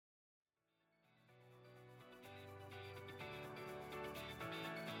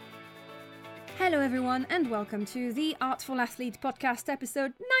Hello, everyone, and welcome to the Artful Athlete podcast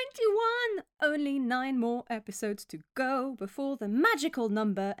episode 91. Only 9 more episodes to go before the magical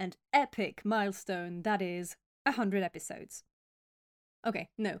number and epic milestone that is 100 episodes. Okay,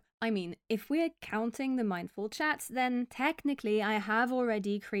 no, I mean, if we're counting the mindful chats, then technically I have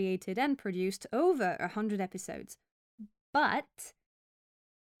already created and produced over 100 episodes. But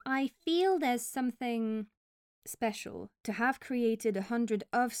I feel there's something special to have created 100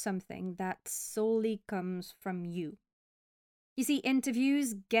 of something that solely comes from you. You see,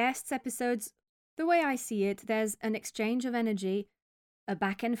 interviews, guests, episodes, the way I see it, there's an exchange of energy, a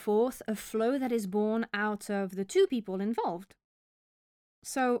back and forth, a flow that is born out of the two people involved.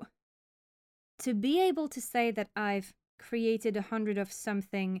 So, to be able to say that I've created 100 of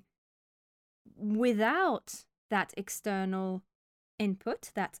something without that external input,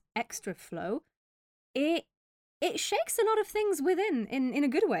 that extra flow, it shakes a lot of things within in a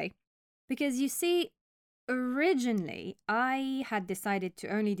good way. Because you see, originally, I had decided to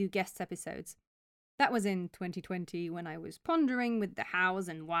only do guest episodes. That was in 2020 when I was pondering with the hows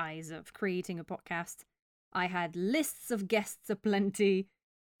and whys of creating a podcast. I had lists of guests aplenty,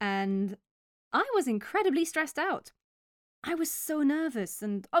 and I was incredibly stressed out. I was so nervous,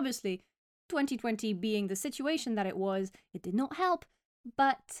 and obviously, 2020 being the situation that it was, it did not help,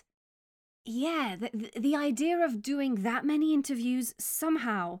 but yeah, the idea of doing that many interviews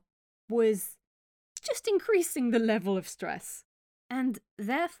somehow was just increasing the level of stress. And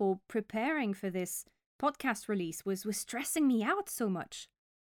therefore, preparing for this podcast release was stressing me out so much.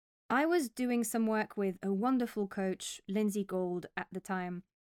 I was doing some work with a wonderful coach, Lindsay Gold, at the time.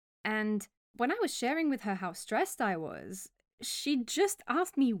 And when I was sharing with her how stressed I was, she just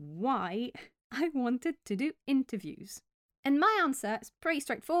asked me why I wanted to do interviews. And my answer is pretty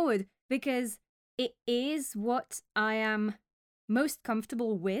straightforward. Because it is what I am most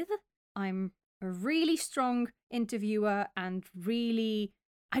comfortable with. I'm a really strong interviewer and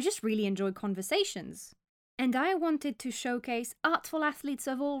I just really enjoy conversations. And I wanted to showcase artful athletes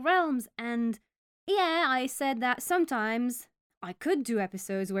of all realms. And yeah, I said that sometimes I could do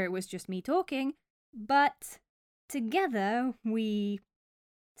episodes where it was just me talking. But together we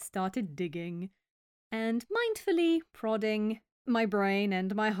started digging and mindfully prodding my brain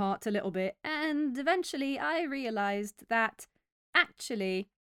and my heart a little bit, and eventually I realized that actually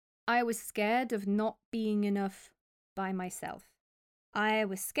I was scared of not being enough by myself. I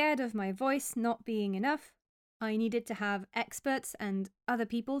was scared of my voice not being enough. I needed to have experts and other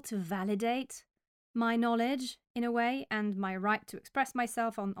people to validate my knowledge in a way and my right to express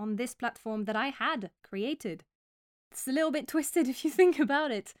myself on this platform that I had created. It's a little bit twisted if you think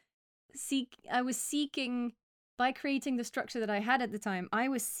about it. I was seeking, by creating the structure that I had at the time, I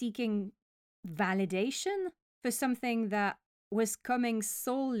was seeking validation for something that was coming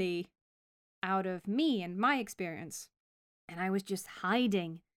solely out of me and my experience. And I was just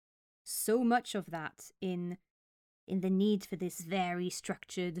hiding so much of that in the need for this very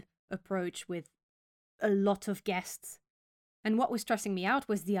structured approach with a lot of guests. And what was stressing me out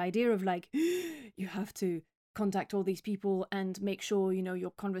was the idea of like, you have to contact all these people and make sure,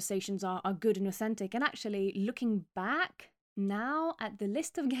 your conversations are good and authentic. And actually, looking back now at the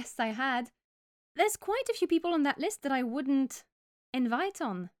list of guests I had, there's quite a few people on that list that I wouldn't invite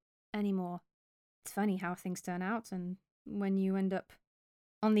on anymore. It's funny how things turn out and when you end up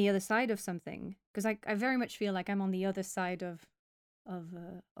on the other side of something. Because I very much feel like I'm on the other side of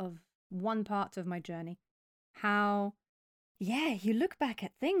one part of my journey. How you look back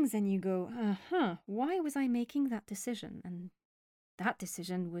at things and you go, why was I making that decision? And that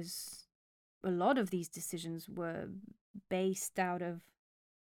decision was, a lot of these decisions were based out of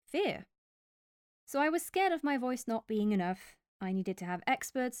fear. So I was scared of my voice not being enough. I needed to have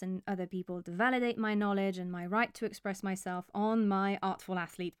experts and other people to validate my knowledge and my right to express myself on my Artful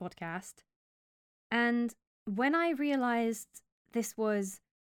Athlete podcast. And when I realized this was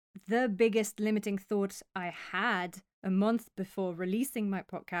the biggest limiting thought I had a month before releasing my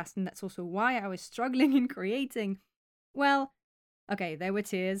podcast, and that's also why I was struggling in creating, well, okay, there were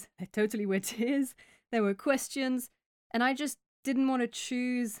tears. There totally were tears. There were questions, and I just didn't want to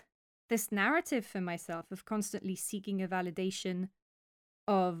choose this narrative for myself of constantly seeking a validation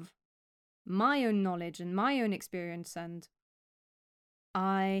of my own knowledge and my own experience, and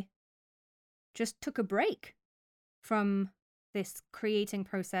I just took a break from this creating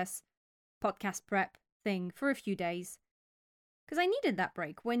process, podcast prep thing for a few days, because I needed that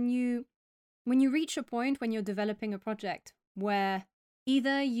break. When you reach a point when you're developing a project where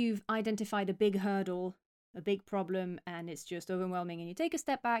either you've identified a big hurdle, a big problem, and it's just overwhelming and you take a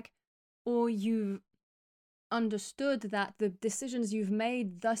step back, or you've understood that the decisions you've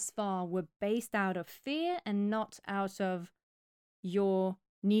made thus far were based out of fear and not out of your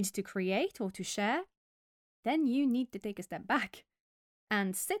need to create or to share, then you need to take a step back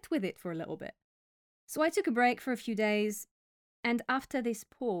and sit with it for a little bit. So I took a break for a few days, and after this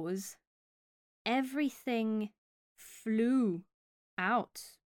pause, everything flew out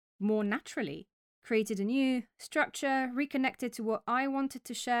more naturally, created a new structure, reconnected to what I wanted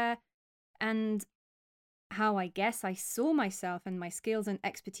to share, and how I guess I saw myself and my skills and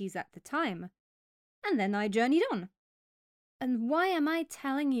expertise at the time. And then I journeyed on. And why am I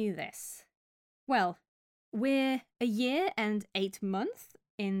telling you this? Well, we're a year and 8 months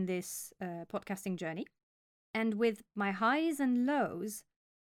in this podcasting journey. And with my highs and lows,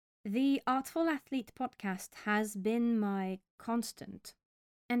 the Artful Athlete podcast has been my constant.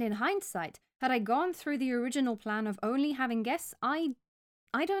 And in hindsight, had I gone through the original plan of only having guests, I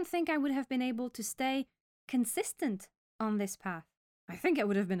don't think I would have been able to stay consistent on this path. I think I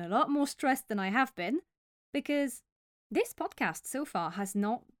would have been a lot more stressed than I have been, because this podcast so far has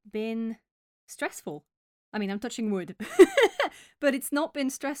not been stressful. I mean, I'm touching wood, but it's not been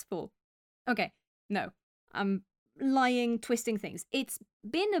stressful. Okay, no, I'm lying, twisting things. It's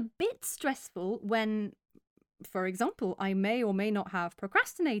been a bit stressful when, for example, I may or may not have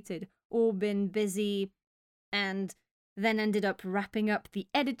procrastinated or been busy and then ended up wrapping up the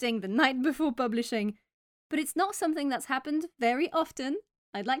editing the night before publishing. But it's not something that's happened very often.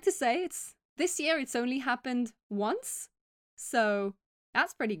 I'd like to say this year it's only happened once. So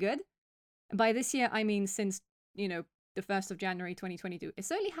that's pretty good. By this year, I mean since, the 1st of January 2022.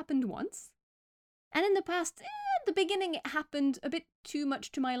 It's only happened once. And in the past, at the beginning, it happened a bit too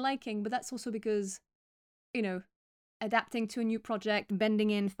much to my liking, but that's also because, adapting to a new project, bending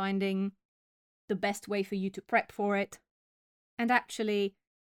in, finding the best way for you to prep for it. And actually,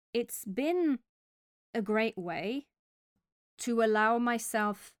 it's been a great way to allow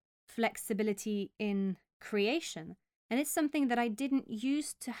myself flexibility in creation. And it's something that I didn't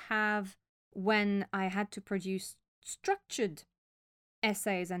used to have when I had to produce structured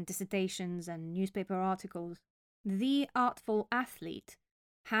essays and dissertations and newspaper articles. The Artful Athlete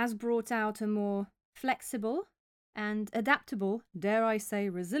has brought out a more flexible and adaptable, dare I say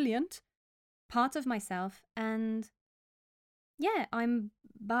resilient, part of myself. And yeah, I'm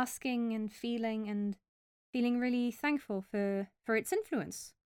basking and feeling really thankful for its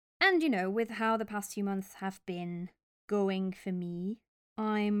influence. And with how the past few months have been going for me,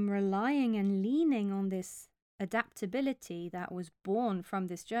 I'm relying and leaning on this adaptability that was born from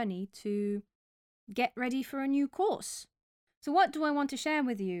this journey to get ready for a new course. So what do I want to share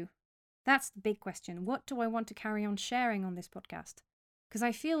with you? That's the big question. What do I want to carry on sharing on this podcast? Because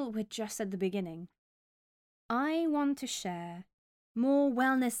I feel we're just at the beginning. I want to share more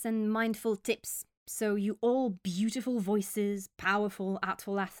wellness and mindful tips so you all beautiful voices, powerful,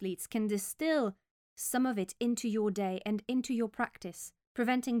 artful athletes can distill some of it into your day and into your practice,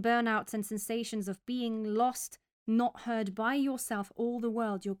 preventing burnouts and sensations of being lost, not heard by yourself or the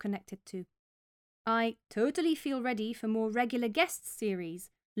world you're connected to. I totally feel ready for more regular guest series,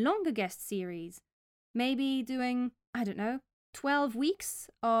 longer guest series, maybe doing, 12 weeks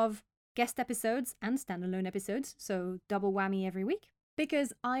of guest episodes and standalone episodes, so double whammy every week,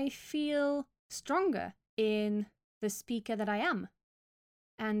 because I feel stronger in the speaker that I am.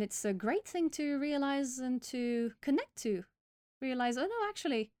 And it's a great thing to realize and to connect to. Realize, oh no,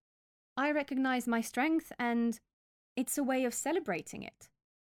 actually, I recognize my strength, and it's a way of celebrating it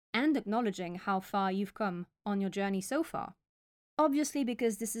and acknowledging how far you've come on your journey so far. Obviously,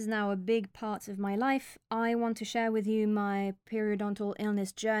 because this is now a big part of my life, I want to share with you my periodontal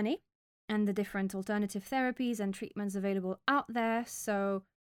illness journey and the different alternative therapies and treatments available out there. So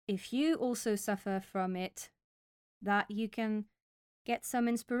if you also suffer from it, that you can get some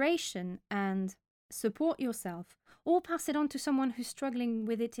inspiration and support yourself, or pass it on to someone who's struggling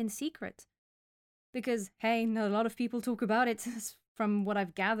with it in secret. Because, hey, not a lot of people talk about it, from what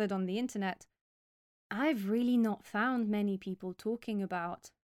I've gathered on the internet. I've really not found many people talking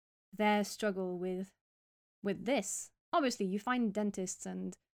about their struggle with this. Obviously, you find dentists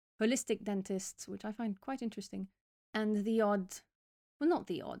and holistic dentists, which I find quite interesting, and and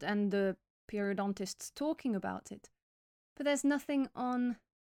the periodontists talking about it. But there's nothing on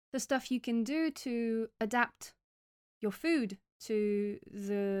the stuff you can do to adapt your food to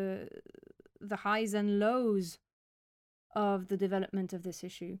the highs and lows of the development of this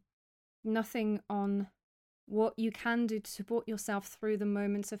issue. Nothing on what you can do to support yourself through the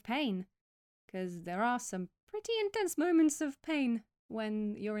moments of pain, because there are some pretty intense moments of pain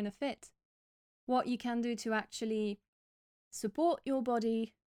when you're in a fit. What you can do to actually support your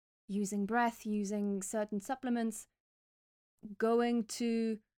body, using breath, using certain supplements, going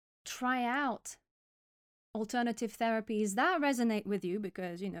to try out alternative therapies that resonate with you,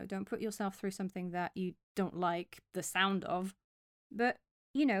 because, don't put yourself through something that you don't like the sound of, but,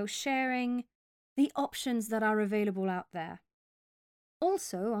 sharing the options that are available out there.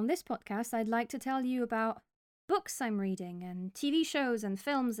 Also, on this podcast, I'd like to tell you about books I'm reading and TV shows and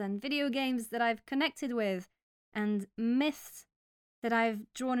films and video games that I've connected with and myths that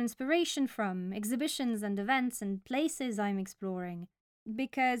I've drawn inspiration from, exhibitions and events and places I'm exploring.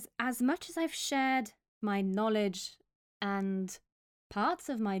 Because as much as I've shared my knowledge and parts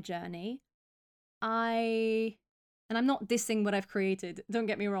of my journey, and I'm not dissing what I've created, don't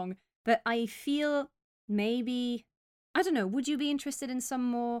get me wrong, but I feel maybe, I don't know, would you be interested in some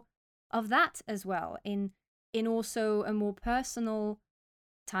more of that as well? In also a more personal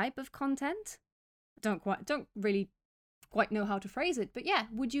type of content? Don't really quite know how to phrase it, but yeah,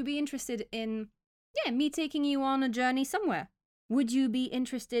 would you be interested in, me taking you on a journey somewhere? Would you be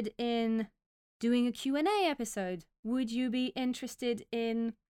interested in doing a Q&A episode? Would you be interested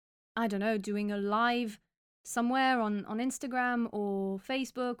in, I don't know, doing a live somewhere on Instagram or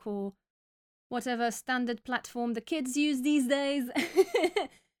Facebook or whatever standard platform the kids use these days?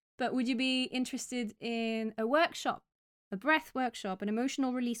 But would you be interested in a workshop, a breath workshop, an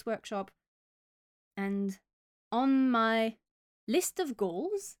emotional release workshop? And on my list of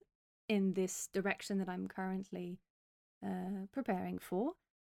goals in this direction that I'm currently preparing for,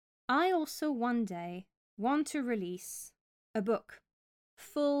 I also one day want to release a book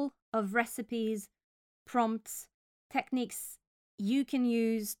full of recipes, prompts, techniques you can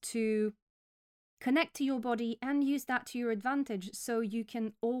use to connect to your body and use that to your advantage so you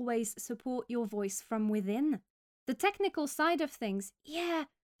can always support your voice from within. The technical side of things, yeah,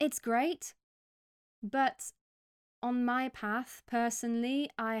 it's great, but on my path, personally,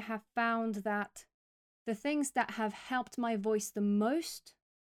 I have found that the things that have helped my voice the most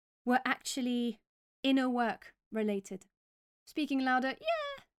were actually inner work related. Speaking louder,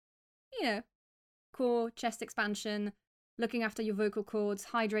 yeah, core, chest expansion, looking after your vocal cords,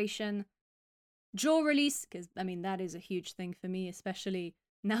 hydration, jaw release, because, that is a huge thing for me, especially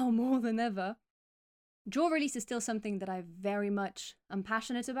now more than ever. Jaw release is still something that I very much am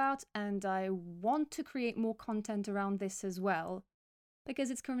passionate about, and I want to create more content around this as well, because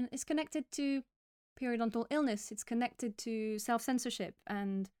it's connected to periodontal illness, it's connected to self-censorship,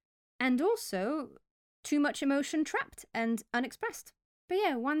 and also too much emotion trapped and unexpressed. But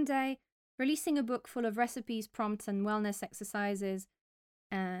yeah, one day, releasing a book full of recipes, prompts, and wellness exercises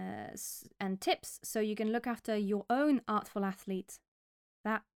and tips so you can look after your own artful athlete,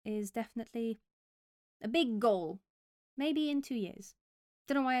 that is definitely a big goal. Maybe in 2 years.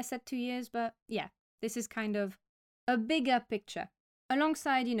 Don't know why I said 2 years, but yeah, this is kind of a bigger picture.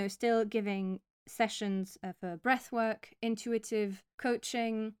 Alongside, still giving sessions for breathwork, intuitive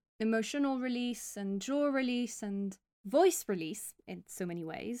coaching, emotional release, and jaw release, and voice release in so many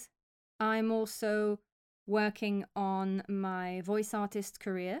ways. I'm also working on my voice artist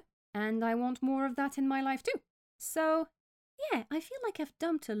career, and I want more of that in my life too. So, yeah, I feel like I've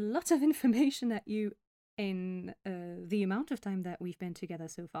dumped a lot of information at you in the amount of time that we've been together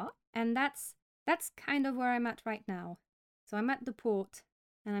so far. And that's kind of where I'm at right now. So I'm at the port,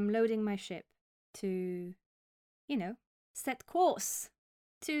 and I'm loading my ship to, set course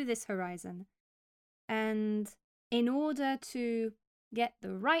to this horizon. And in order to get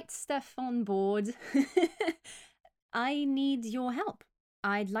the right stuff on board, I need your help.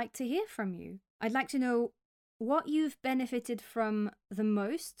 I'd like to hear from you. I'd like to know what you've benefited from the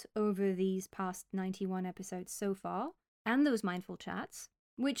most over these past 91 episodes so far, and those mindful chats.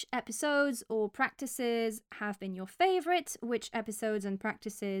 Which episodes or practices have been your favorite? Which episodes and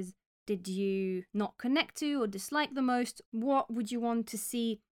practices did you not connect to or dislike the most? What would you want to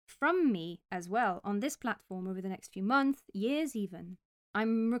see from me as well on this platform over the next few months, years even?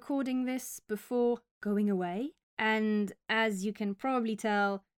 I'm recording this before going away, and as you can probably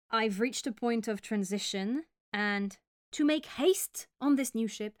tell, I've reached a point of transition, and to make haste on this new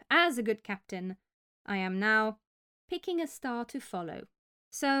ship as a good captain, I am now picking a star to follow.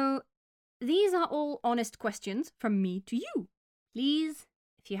 So these are all honest questions from me to you. Please,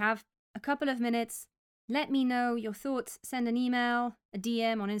 if you have a couple of minutes, let me know your thoughts. Send an email, a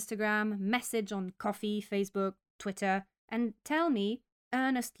DM on Instagram, message on Coffee, Facebook, Twitter, and tell me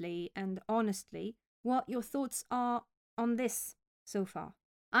earnestly and honestly what your thoughts are on this so far.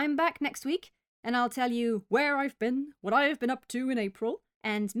 I'm back next week, and I'll tell you where I've been, what I've been up to in April.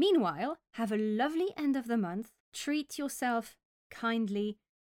 And meanwhile, have a lovely end of the month. Treat yourself kindly.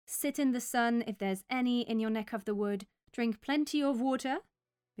 Sit in the sun if there's any in your neck of the wood. Drink plenty of water.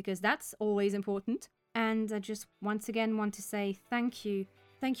 because that's always important. And I just once again want to say thank you.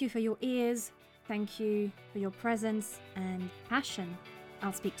 Thank you for your ears. Thank you for your presence and passion.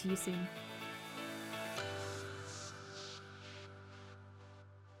 I'll speak to you soon.